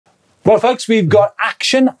Well, folks, we've got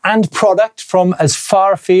action and product from as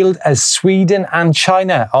far afield as Sweden and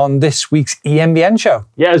China on this week's eMBN show.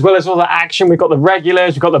 Yeah, as well as all the action, we've got the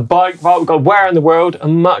regulars, we've got the bike vault, we've got where in the world,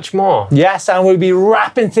 and much more. Yes, and we'll be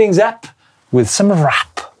wrapping things up with some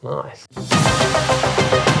wrap. Nice.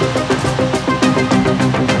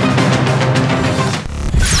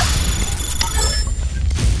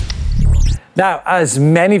 Now, as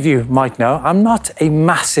many of you might know, I'm not a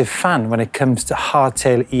massive fan when it comes to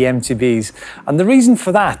hardtail eMTBs. And the reason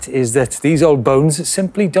for that is that these old bones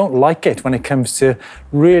simply don't like it when it comes to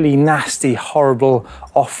really nasty, horrible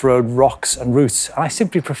off-road rocks and routes. And I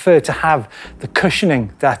simply prefer to have the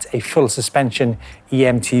cushioning that a full suspension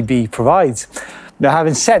eMTB provides. Now,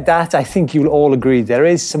 having said that, I think you'll all agree there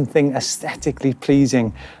is something aesthetically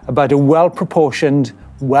pleasing about a well-proportioned,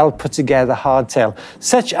 well put together hardtail,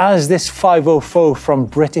 such as this 504 from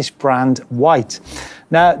British brand Whyte.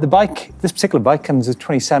 Now, this particular bike comes with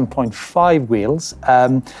 27.5 wheels.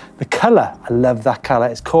 The colour, I love that colour,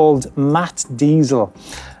 it's called Matte Diesel.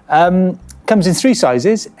 Comes in 3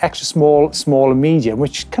 sizes, extra small, small and medium,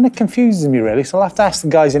 which kind of confuses me really. So I'll have to ask the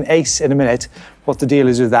guys in Ace in a minute what the deal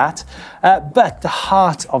is with that. But the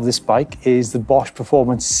heart of this bike is the Bosch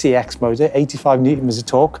Performance CX motor, 85 newton-meters of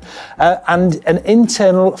torque, and an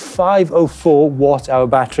internal 504 watt-hour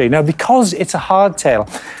battery. Now, because it's a hardtail,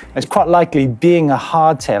 it's quite likely being a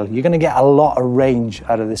hardtail, you're going to get a lot of range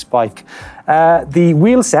out of this bike. The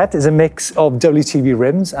wheel set is a mix of WTB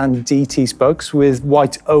rims and DT spokes with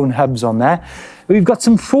Whyte own hubs on there. We've got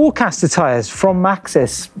some Forecaster tyres from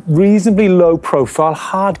Maxxis, reasonably low profile,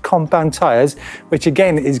 hard compound tyres, which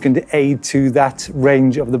again is going to aid to that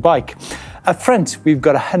range of the bike. Up front, we've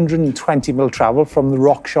got 120mm travel from the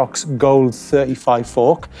RockShox Gold 35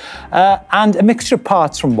 fork, and a mixture of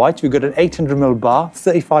parts from Whyte. We've got an 800mm bar,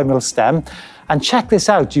 35mm stem, and check this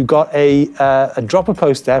out, you've got a dropper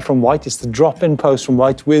post there from Whyte. It's the drop-in post from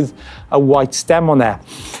Whyte with a Whyte stem on there.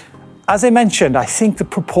 As I mentioned, I think the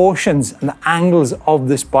proportions and the angles of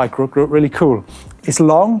this bike look really cool. It's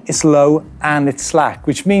long, it's low, and it's slack,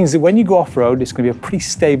 which means that when you go off-road, it's going to be a pretty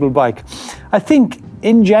stable bike. I think,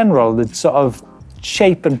 in general, the sort of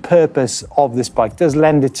shape and purpose of this bike does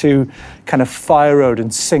lend it to kind of fire road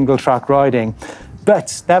and single-track riding.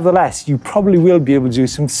 But nevertheless, you probably will be able to do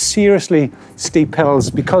some seriously steep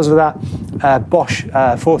hills because of that Bosch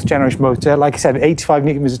 4th generation motor. Like I said, 85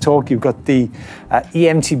 newton-meters of torque. You've got the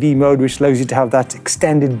eMTB mode, which allows you to have that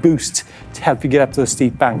extended boost to help you get up those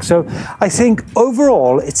steep banks. So I think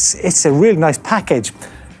overall, it's a really nice package.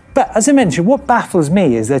 But as I mentioned, what baffles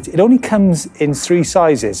me is that it only comes in 3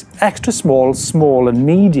 sizes, extra small, small and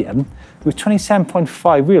medium, with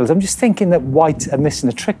 27.5 wheels. I'm just thinking that Whyte are missing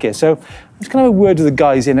a trick here. So I'm just going to have a word with the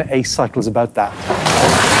guys in at Ace Cycles about that.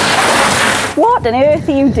 What on earth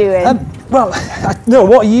are you doing? No,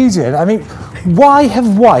 what are you doing? I mean, why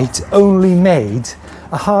have Whyte only made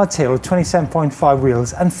a hardtail with 27.5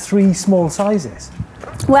 wheels and 3 small sizes?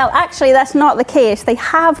 Well, actually, that's not the case. They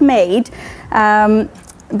have made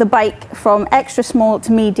the bike from extra small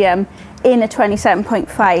to medium in a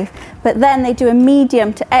 27.5, but then they do a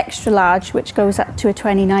medium to extra large, which goes up to a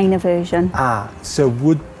 29er version. Ah, so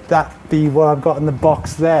would that be what I've got in the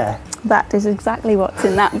box there? That is exactly what's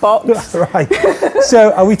in that box. Right.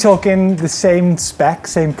 So are we talking the same spec,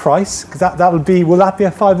 same price? Because will that be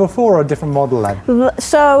a 504 or a different model then?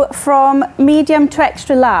 So from medium to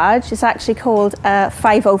extra large, it's actually called a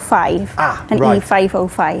 505, an right.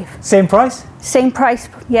 E505. Same price? Same price,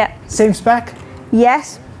 yeah. Same spec?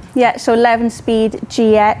 Yes. Yeah, so 11-speed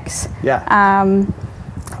GX. Yeah.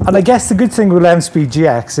 And I guess the good thing with 11-speed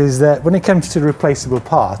GX is that when it comes to replaceable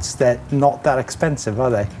parts, they're not that expensive, are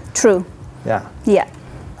they? True. Yeah. Yeah.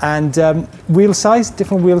 And wheel size,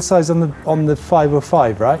 different wheel size on the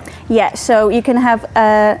 505, right? Yeah, so you can have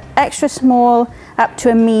extra small up to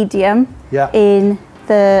a medium in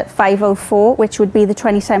the 504, which would be the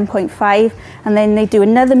 27.5, and then they do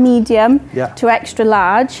another medium to extra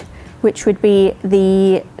large, which would be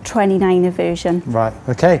the 29er version. Right,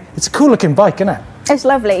 okay. It's a cool looking bike, isn't it? It's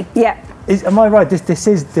lovely, yeah. Am I right? This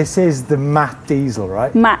is the matte diesel,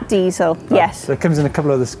 right? Matte diesel, right. Yes. So it comes in a couple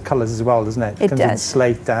of other colours as well, doesn't it? It comes in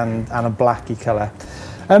slate and a blacky colour.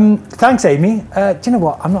 Thanks, Amy. Do you know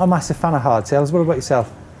what? I'm not a massive fan of hardtails. What about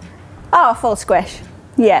yourself? Oh, full squish.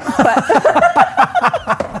 Yeah.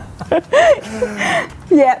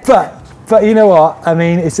 Yeah. But you know what? I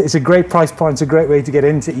mean, it's a great price point. It's a great way to get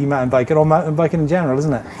into e-mountain biking or mountain biking in general,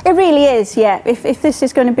 isn't it? It really is, yeah. If this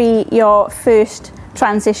is going to be your first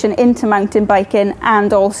transition into mountain biking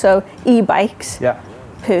and also e-bikes,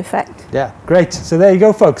 perfect. Yeah, great. So there you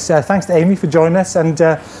go, folks. Thanks to Amy for joining us, and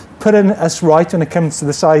putting us right when it comes to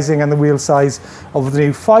the sizing and the wheel size of the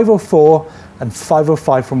new 504 and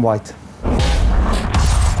 505 from Whyte.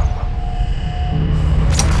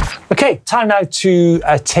 Okay, time now to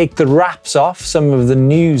take the wraps off some of the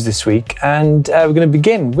news this week, and we're going to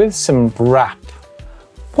begin with some wrap.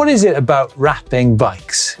 What is it about wrapping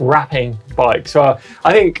bikes? Wrapping bikes. Well,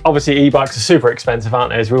 I think obviously e-bikes are super expensive,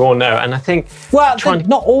 aren't they, as we all know, and I think... Well,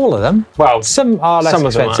 not all of them. Well, some are less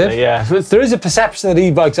expensive. Of them, aren't they? Yeah. There is a perception that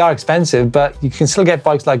e-bikes are expensive, but you can still get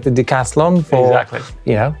bikes like the Decathlon for,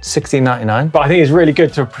 you know, $16.99. But I think it's really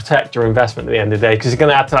good to protect your investment at the end of the day, because it's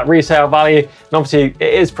going to add to that resale value, and obviously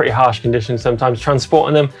it is pretty harsh conditions sometimes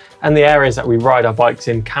transporting them, and the areas that we ride our bikes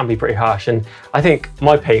in can be pretty harsh, and I think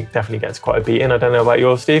my paint definitely gets quite a beating. I don't know about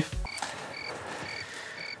yours, Steve?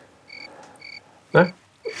 No?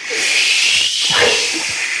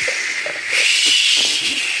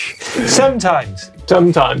 Sometimes.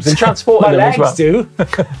 Sometimes, and transporting them as well. My legs do.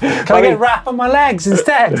 Can I get wrap on my legs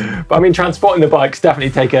instead? But I mean, transporting the bikes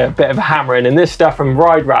definitely take a bit of a hammering, and this stuff from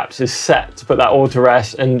Ridewraps is set to put that all to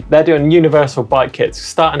rest, and they're doing universal bike kits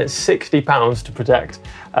starting at £60 to protect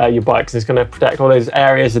your bikes. It's going to protect all those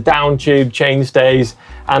areas, the down tube, chain stays,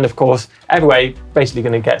 and of course, everywhere you're basically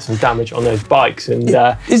going to get some damage on those bikes. And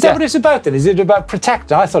is that what it's about then? Is it about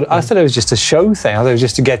protecting? I thought it was just a show thing. I thought it was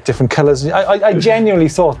just to get different colours. I genuinely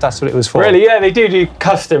thought that's what it was for. Really? Yeah, they do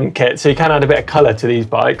custom kits, so you can add a bit of colour to these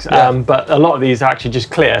bikes. But a lot of these are actually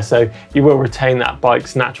just clear, so you will retain that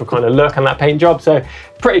bike's natural kind of look and that paint job. So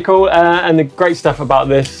pretty cool. And the great stuff about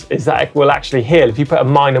this is that it will actually heal. If you put a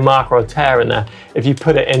minor mark or a tear in there, if you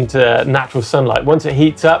put it into natural sunlight, once it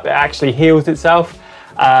heats up, it actually heals itself.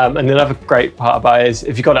 And another great part about it is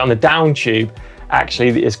if you've got it on the down tube,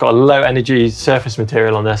 actually it's got a low energy surface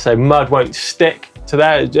material on there, so mud won't stick to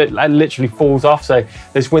there, it literally falls off. So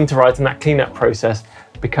this winterized and that cleanup process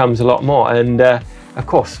becomes a lot more. And of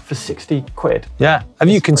course, for 60 quid. Yeah. Have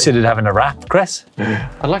you considered having a wrap, Chris?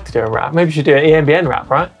 I'd like to do a wrap. Maybe we should do an EMBN wrap,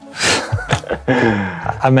 right?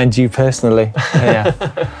 I meant you personally.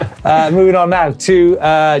 Yeah. Moving on now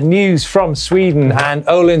to news from Sweden, and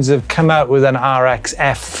Ohlins have come out with an RX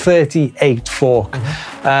F38 fork.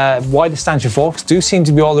 Wider stanchion forks do seem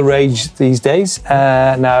to be all the rage these days.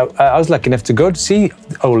 Now, I was lucky enough to go to see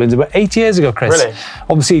Ohlins about 8 years ago, Chris. Really?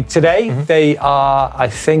 Obviously, today they are, I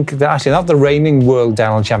think, they're actually not the reigning world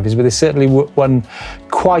downhill champions, but they certainly won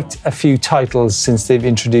quite a few titles since they've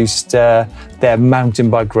introduced their mountain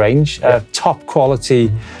bike range. Top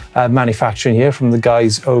quality manufacturing here from the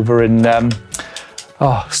guys over in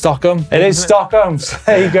Stockholm. It is Stockholm. So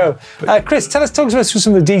there you go. Chris, talk to us through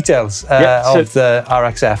some of the details of the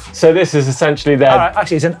RXF. So this is essentially their...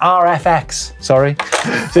 actually, it's an RFX, sorry.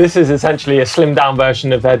 So this is essentially a slimmed down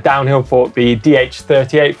version of their downhill fork, the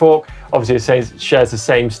DH38 fork. Obviously, it shares the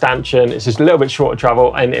same stanchion. It's just a little bit shorter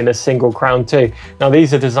travel and in a single crown too. Now,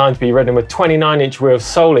 these are designed to be ridden with 29-inch wheels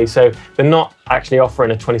solely, so they're not actually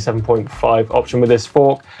offering a 27.5 option with this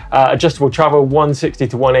fork. Adjustable travel, 160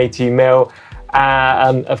 to 180 mil.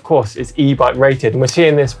 And of course, it's e-bike rated. And we're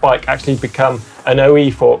seeing this bike actually become an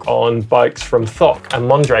OE fork on bikes from Thok and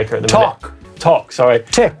Mondraker at the minute. Tok, sorry.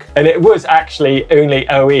 Tick. And it was actually only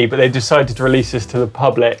OE, but they decided to release this to the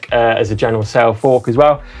public as a general sale fork as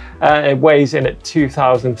well. It weighs in at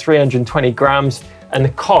 2,320 grams. And the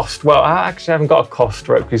cost, well, I actually haven't got a cost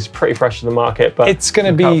for it because it's pretty fresh in the market, but it's going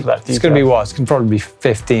to be what? It's going to probably be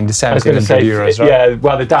 15 to 17 euros, right? Yeah,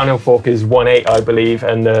 well, the downhill fork is 1.8, I believe,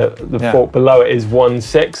 and the fork below it is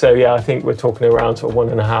 1.6. So yeah, I think we're talking around sort of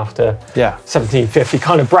 1.5 to 1750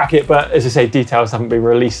 kind of bracket. But as I say, details haven't been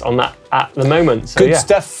released on that at the moment. So, good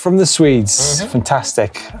stuff from the Swedes.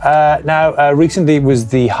 Fantastic. Now, recently was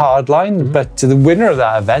the Hardline, but the winner of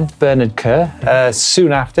that event, Bernard Kerr,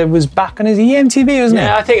 soon after was back on his eMTB, wasn't he?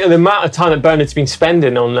 Yeah, I think the amount of time that Bernard's been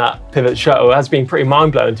spending on that pivot shuttle has been pretty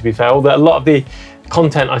mind-blowing, to be fair. Although a lot of the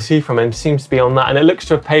content I see from him seems to be on that, and it looks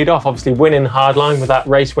to have paid off, obviously winning Hardline with that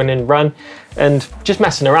race-winning run and just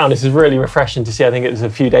messing around. This is really refreshing to see. I think it was a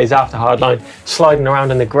few days after Hardline, sliding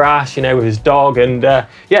around in the grass, you know, with his dog, and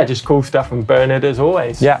yeah, just cool stuff from Bernard as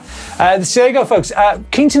always. Yeah. So there you go, folks.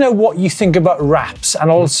 Keen to know what you think about wraps and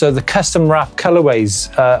also the custom wrap colorways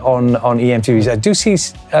on eMTBs. I do seem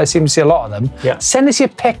to see a lot of them. Yeah. Send us your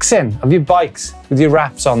pics in of your bikes with your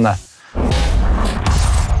wraps on there.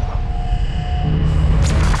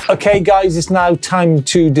 Okay, guys, it's now time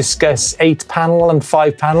to discuss 8-panel and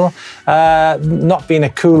 5-panel. Not being a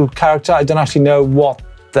cool character, I don't actually know what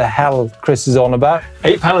the hell Chris is on about.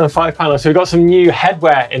 8-panel and 5-panel. So we've got some new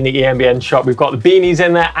headwear in the EMBN shop. We've got the beanies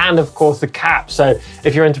in there and, of course, the caps. So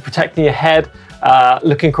if you're into protecting your head,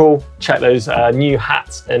 Looking cool. Check those new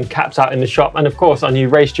hats and caps out in the shop, and of course our new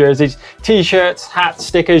race jerseys, t-shirts, hats,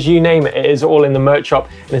 stickers, you name it. It is all in the merch shop,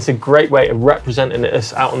 and it's a great way of representing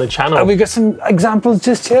us out on the channel. And we've got some examples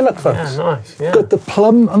just here, look folks. Yeah, nice. Yeah. Got the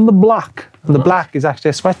plum and the black. And the black is actually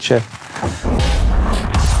a sweatshirt.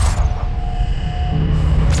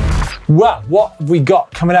 Well, what have we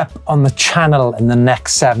got coming up on the channel in the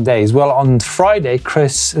next 7 days? Well, on Friday,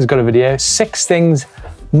 Chris has got a video, 6 things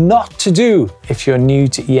not to do if you're new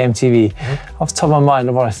to eMTB. Off the top of my mind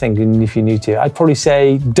of what I think if you're new to it, I'd probably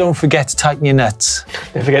say don't forget to tighten your nuts.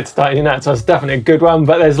 Don't forget to tighten your nuts, that's definitely a good one,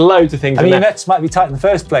 but there's loads of things in there. Your nuts might be tight in the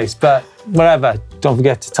first place, but whatever, don't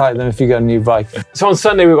forget to tighten them if you got a new bike. So on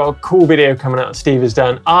Sunday we've got a cool video coming out Steve has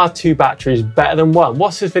done. Are 2 batteries better than 1?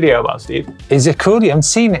 What's this video about, Steve? Is it cool? You haven't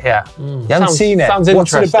seen it yet. You haven't seen it. Sounds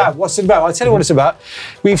interesting. What's it about? What's it about? I'll tell you what it's about.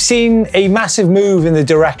 We've seen a massive move in the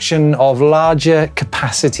direction of larger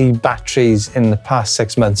capacity batteries in the past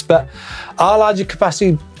 6 months, but are larger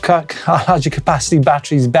capacity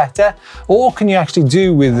batteries better, or can you actually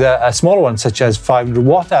do with a smaller one such as 500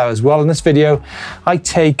 watt hours? Well, in this video I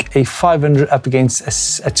take a 500 up against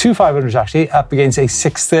a 2 500s actually up against a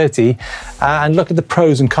 630 and look at the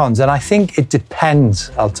pros and cons, and I think it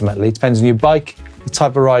depends. Ultimately it depends on your bike, the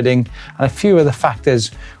type of riding, and a few other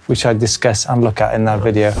factors which I discuss and look at in that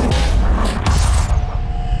video.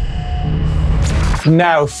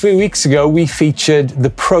 Now, a few weeks ago, we featured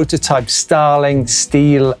the prototype Starling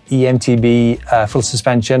Steel eMTB full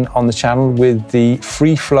suspension on the channel with the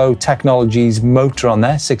Free Flow Technologies motor on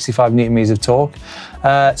there, 65 Newton meters of torque.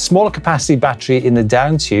 Smaller capacity battery in the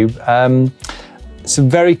down tube.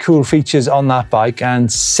 Some very cool features on that bike,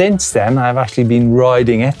 and since then I've actually been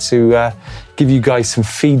riding it to give you guys some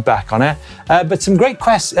feedback on it. But some great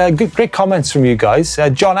comments from you guys.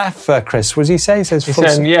 John F, Chris, what does he say? He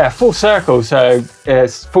says yeah, full circle. So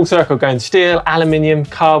it's full circle going steel, aluminium,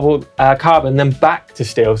 carbon, then back to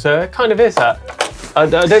steel. So it kind of is that. I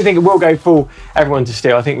don't think it will go full everyone to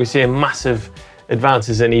steel. I think we're seeing massive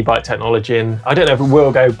advances in e-bike technology, and I don't know if it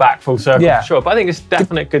will go back full circle for sure, but I think it's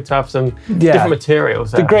definitely good to have some different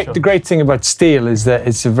materials there. The great thing about steel is that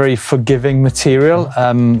it's a very forgiving material.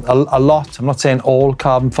 A lot, I'm not saying all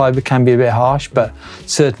carbon fiber can be a bit harsh, but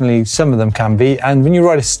certainly some of them can be. And when you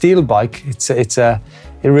ride a steel bike, it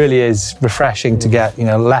really is refreshing to get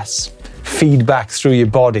less feedback through your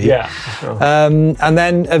body. Yeah, for sure. And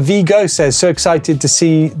then Vigo says, so excited to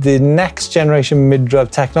see the next generation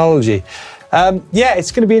mid-rev technology. Yeah,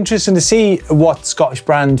 it's going to be interesting to see what Scottish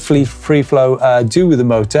brand Free Flow do with the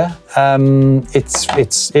motor.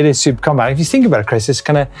 It is super compact. If you think about it, Chris,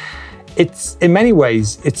 it's in many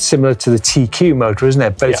ways it's similar to the TQ motor, isn't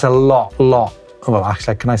it? But it's a lot. Well,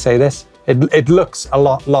 actually, can I say this? It looks a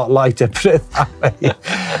lot lighter, put it that way.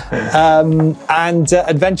 And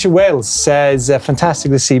Adventure Wales says,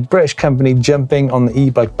 fantastic to see British company jumping on the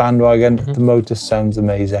e-bike bandwagon. The motor sounds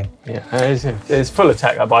amazing. Yeah, it's full of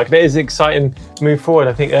tech, that bike. It is an exciting move forward.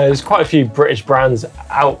 I think there's quite a few British brands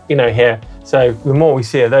out, here. So the more we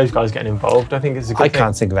see of those guys getting involved, I think it's a good thing. I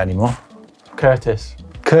can't think of any more. Curtis.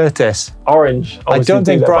 Orange. I don't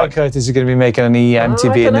think Brian Curtis is going to be making an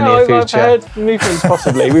eMTB in the near future. I've heard movements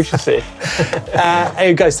possibly. We shall see.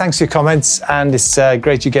 Hey guys, thanks for your comments, and it's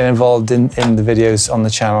great you get involved in the videos on the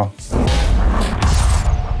channel.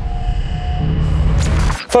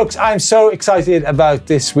 Folks, I'm so excited about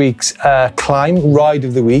this week's climb ride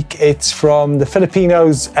of the week. It's from the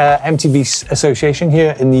Filipinos MTB Association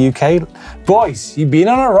here in the UK. Boys, you've been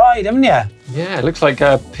on a ride, haven't you? Yeah, it looks like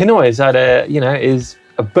Pinoy has had is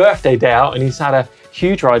a birthday day out, and he's had a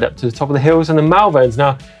huge ride up to the top of the hills and the Malverns.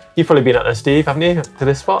 Now, you've probably been up there, Steve, haven't you, to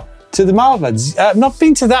this spot? To the Malverns. Not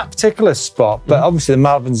been to that particular spot, but obviously the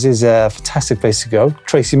Malverns is a fantastic place to go.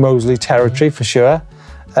 Tracy Mosley territory for sure.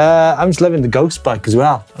 I'm just loving the ghost bike as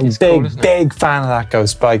well. I'm a big fan of that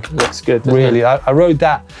ghost bike. Looks good, really. I rode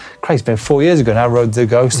that, Christ, it's been 4 years ago now. I rode the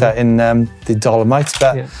ghost in the Dolomites.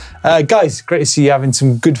 But guys, great to see you having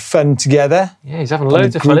some good fun together. Yeah, he's having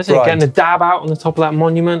loads of fun, isn't he? Getting the dab out on the top of that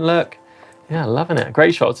monument, look. Yeah, loving it.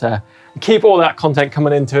 Great shots there. Keep all that content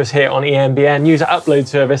coming into us here on EMBN. Use our upload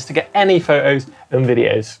service to get any photos and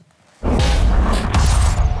videos.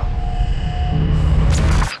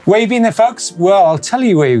 Where you been there, folks? Well, I'll tell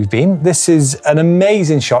you where we've been. This is an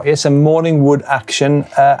amazing shot here, some morning wood action,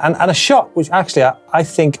 and a shot which actually I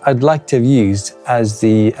think I'd like to have used as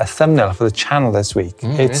a thumbnail for the channel this week.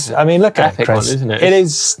 I mean, look at it, Chris. One, isn't it? It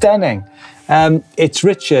is stunning. It's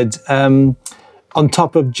Richard on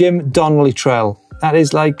top of Jim Donnelly Trail. That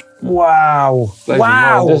is like, wow.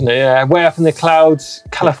 Wow. Doesn't it? Yeah, way up in the clouds,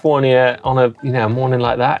 California on a morning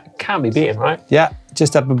like that. Can't be beaten, right? Yeah,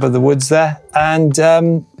 just up above the woods there. And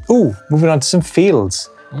Ooh, moving on to some fields.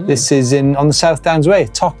 This is on the South Downs Way,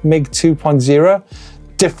 Toc MiG 2.0.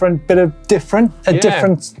 Different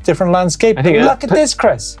landscape. Look at this,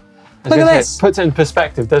 Chris. Look at this. It puts it in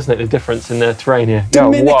perspective, doesn't it? The difference in the terrain here.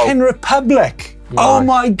 Dominican Republic. Nice. Oh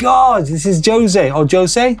my God! This is Josie.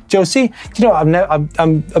 Josie. You know, I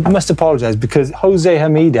must apologise because Jose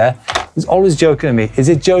Hamida is always joking at me. Is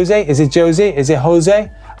it Jose? Is it Josie? Is it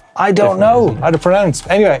Jose? I don't know how to pronounce.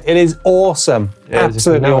 Anyway, it is awesome. Yeah,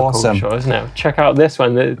 absolutely awesome. Cool shot, isn't it? Check out this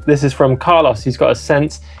one. This is from Carlos. He's got a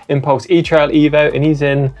Sense Impulse E-Trail Evo, and he's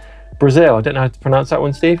in Brazil. I don't know how to pronounce that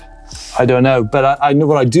one, Steve. I don't know, but I know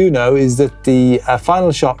what I do know is that the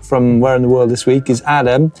final shot from Where in the World this week is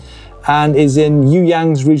Adam, and is in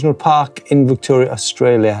Yuyang's Regional Park in Victoria,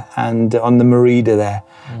 Australia, and on the Merida there.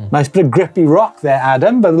 Nice bit of grippy rock there,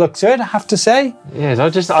 Adam, by the looks of it, I have to say.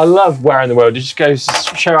 Yes, I love Where in the World. It just goes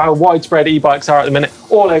to show how widespread e-bikes are at the minute,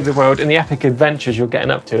 all over the world, and the epic adventures you're getting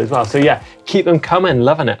up to as well. So yeah, keep them coming,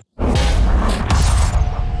 loving it.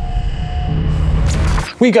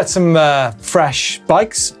 We got some fresh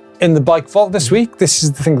bikes in the bike vault this week. This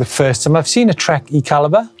is, I think, the first time I've seen a Trek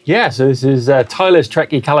E-Caliber. Yeah, so this is Tyler's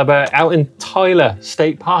Trek E-Caliber out in Tyler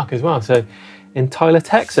State Park as well. So in Tyler,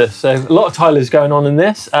 Texas. So a lot of Tylers going on in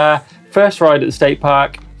this. First ride at the state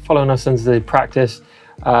park, following us into the practice,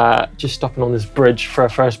 just stopping on this bridge for a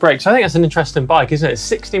first break. So I think that's an interesting bike, isn't it? It's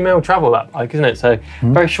 60 mil travel, that bike, isn't it? So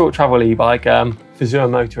very short travel e-bike, Fazua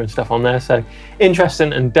motor and stuff on there. So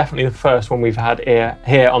interesting, and definitely the first one we've had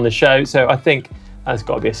here on the show. So I think that's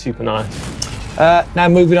got to be a super nice. Now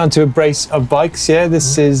moving on to a brace of bikes here.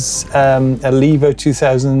 This is a Levo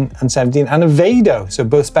 2017 and a Vado, so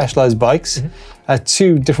both specialised bikes.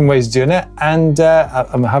 Two different ways of doing it, and I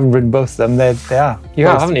haven't ridden both of them. They are. You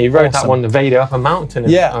have, haven't you? You rode that one, the Vado, up a mountain,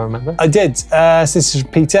 yeah, I remember. I did. So this is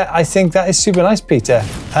Peter. I think that is super nice, Peter.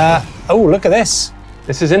 Oh, look at this.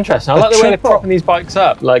 This is interesting. I like the way they're propping these bikes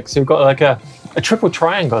up. Like, so we've got like a triple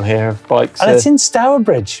triangle here of bikes. And it's in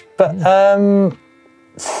Stourbridge, but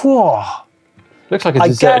whew. Looks like a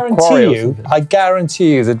deserted quarry. I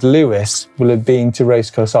guarantee you that Lewis will have been to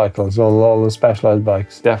Raceco Cycles, all the specialised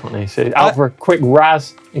bikes. Definitely. So out for a quick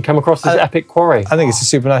razz and come across this epic quarry. I think it's a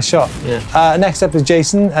super nice shot. Yeah. Next up is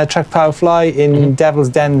Jason, Trek Powerfly in Devil's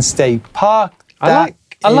Den State Park. I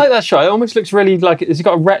like that shot. It almost looks really like it's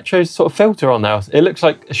got a retro sort of filter on there. It looks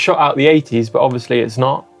like a shot out of the 80s, but obviously it's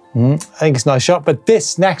not. I think it's a nice shot, but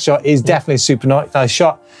this next shot is definitely a super nice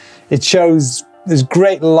shot. It shows there's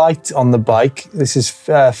great light on the bike. This is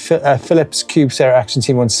Phillips Cube Sarah Action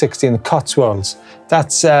Team 160 in the Cotswolds.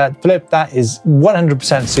 That's Philip, that is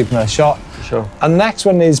 100% super nice shot. For sure. And the next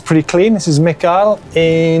one is pretty clean. This is Mikael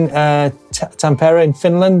in Tampere in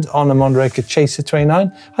Finland on a Mondraker Chaser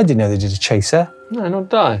 29. I didn't know they did a Chaser. No, not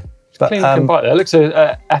die. Clean looking bike there. It looks an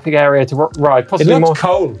epic area to ride. Possibly it looks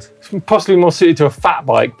cold. Possibly more suited to a fat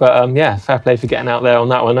bike, but yeah, fair play for getting out there on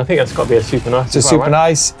that one. I think that's got to be a super nice. It's super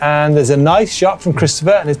nice, and there's a nice shot from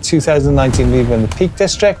Christopher and his 2019 Levo in the Peak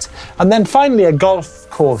District. And then finally a golf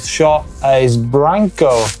course shot is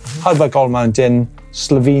Branko, High Bike All Mountain,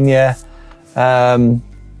 Slovenia,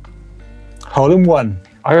 hole in one.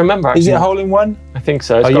 I remember actually. Is it a hole in one? I think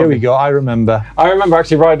so. Oh, here we go. I remember. I remember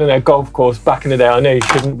actually riding a golf course back in the day. I know you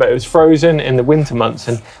shouldn't, but it was frozen in the winter months,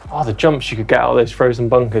 and the jumps you could get out of those frozen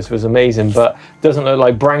bunkers was amazing. But it doesn't look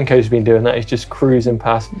like Branko's been doing that. He's just cruising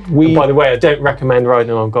past. And by the way, I don't recommend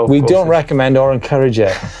riding on golf courses. We don't recommend or encourage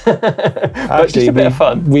it. But actually, just a bit of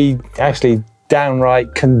fun. We actually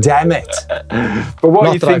downright condemn it. But what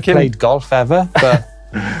are you thinking? I've played golf ever, but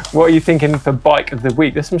what are you thinking for bike of the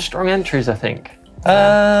week? There's some strong entries, I think.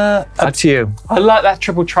 Up to you. I like that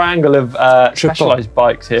triple triangle of specialised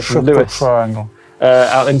bikes here from Lewis. Triangle.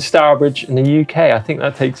 Out in Stourbridge in the UK. I think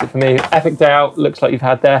that takes it for me. Epic day out, looks like you've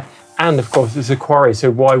had there. And of course, it's a quarry,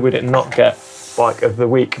 so why would it not get bike of the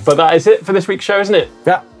week? But that is it for this week's show, isn't it?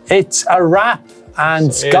 Yeah, it's a wrap.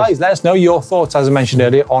 And guys, let us know your thoughts, as I mentioned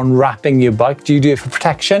earlier, on wrapping your bike. Do you do it for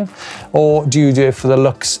protection, or do you do it for the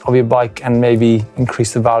looks of your bike and maybe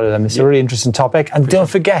increase the value of them? It's a really interesting topic. And don't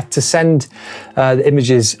forget to send the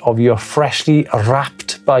images of your freshly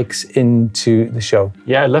wrapped bikes into the show.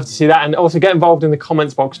 Yeah, I'd love to see that. And also get involved in the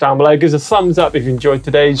comments box down below. Give us a thumbs up if you enjoyed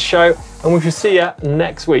today's show, and we shall see you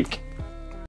next week.